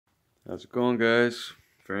How's it going, guys?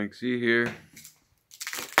 Frank Z here.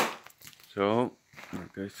 So,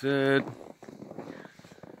 like I said,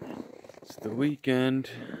 it's the weekend.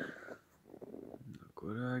 Look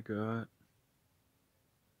what I got.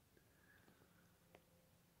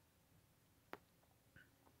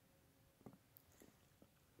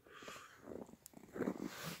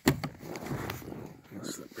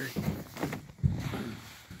 Slippery.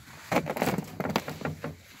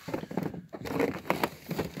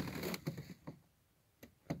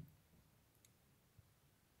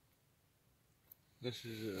 This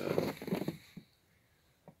is a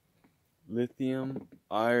lithium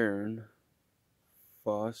iron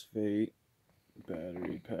phosphate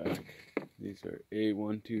battery pack. These are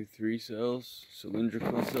A123 cells,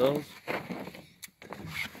 cylindrical cells.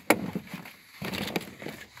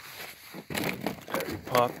 I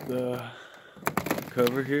popped the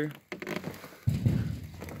cover here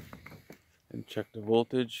and checked the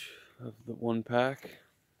voltage of the one pack,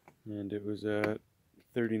 and it was at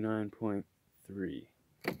 39.3.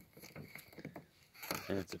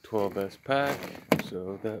 And it's a 12S pack,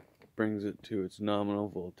 so that brings it to its nominal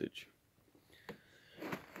voltage,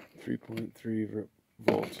 3.3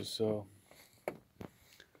 volts or so.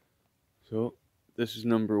 So this is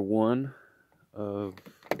number one of,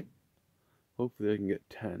 hopefully I can get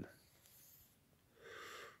 10,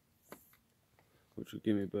 which would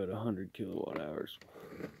give me about 100 kilowatt hours.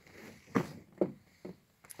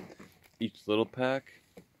 Each little pack,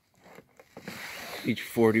 each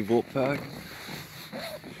 40 volt pack,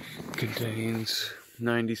 contains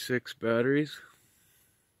 96 batteries,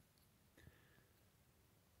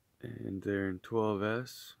 and they're in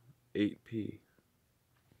 12S 8P.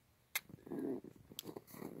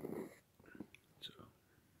 So,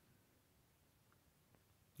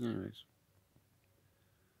 anyways,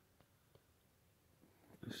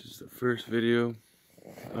 this is the first video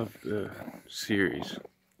of the series.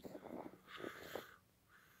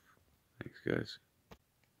 Thanks, guys.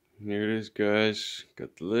 Here it is, guys.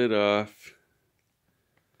 Got the lid off.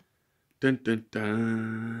 Dun dun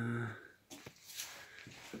dun.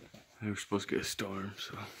 I was supposed to get a storm,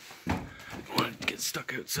 so I wanted to get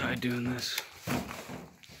stuck outside doing this.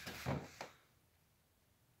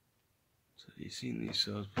 So you've seen these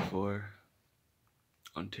cells before.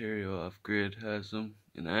 Ontario Off-Grid has them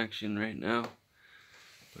in action right now,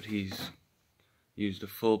 but he's used a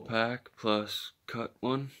full pack plus cut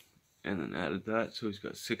one and then added that, so he's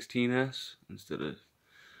got 16S instead of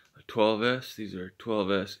a 12S. These are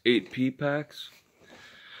 12S 8P packs.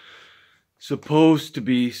 Supposed to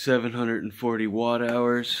be 740 watt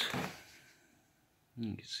hours.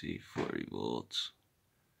 You can see 40 volts.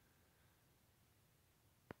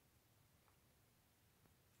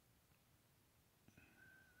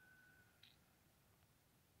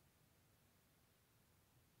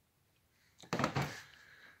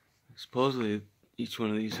 Supposedly each one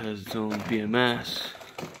of these has its own BMS.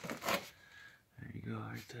 There you go,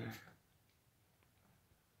 right there.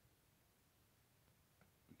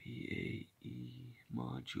 BAE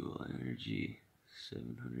module energy,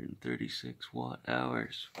 736 watt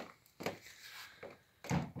hours.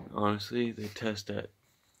 Honestly, they test at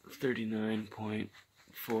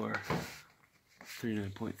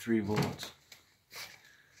 39.3 volts.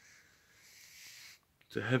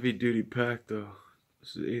 It's a heavy duty pack though.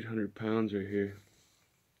 This is 800 pounds right here.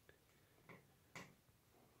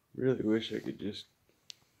 Really wish I could just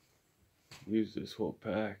use this whole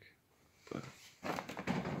pack, but I'm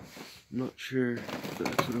not sure if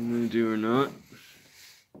that's what I'm going to do or not.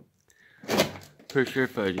 Pretty sure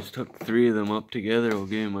if I just took 3 of them up together, it'll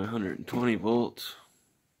give me my 120 volts.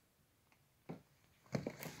 I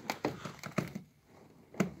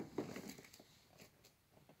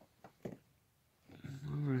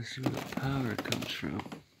want to see where the power comes from.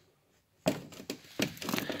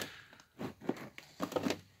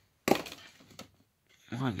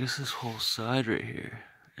 Oh, I guess this whole side right here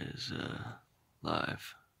is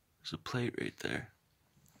live. There's a plate right there.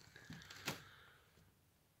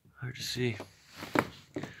 Hard to see.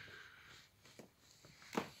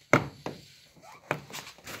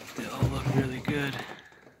 They all look really good.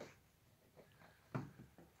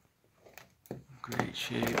 Great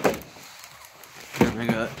shape. And I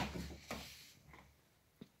got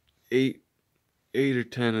 8 or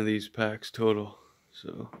 10 of these packs total.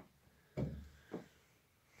 So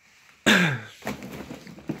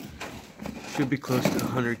should be close to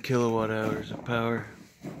 100 kilowatt hours of power.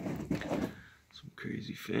 Some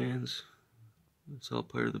crazy fans. It's all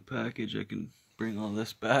part of the package. I can bring all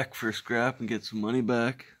this back for scrap and get some money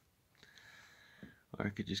back. Or I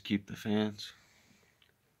could just keep the fans.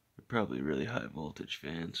 They're probably really high voltage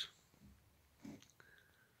fans.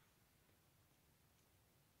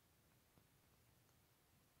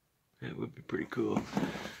 would be pretty cool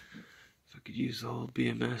if I could use the whole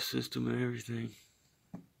BMS system and everything.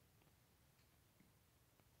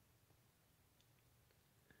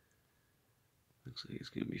 Looks like it's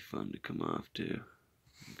gonna be fun to come off too.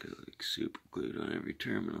 Got like super glued on every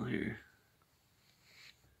terminal here.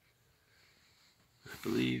 I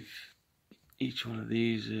believe each one of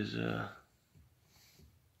these is a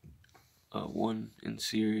one in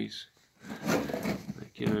series.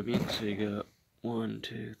 Like, you know what I mean? So you got 1,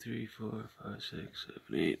 2, 3, 4, 5, 6,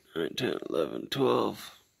 7, 8, 9, 10, 11,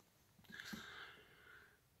 12.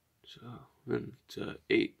 So then it's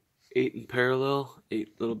 8 in parallel,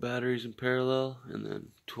 8 little batteries in parallel, and then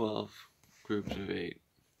 12 groups of 8.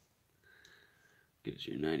 Gives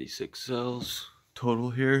you 96 cells. Total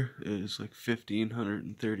here is like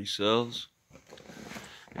 1,530 cells.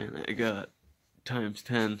 And I got times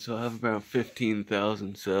 10, so I have about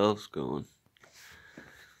 15,000 cells going.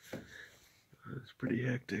 It's pretty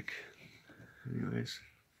hectic. Anyways,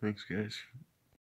 thanks guys.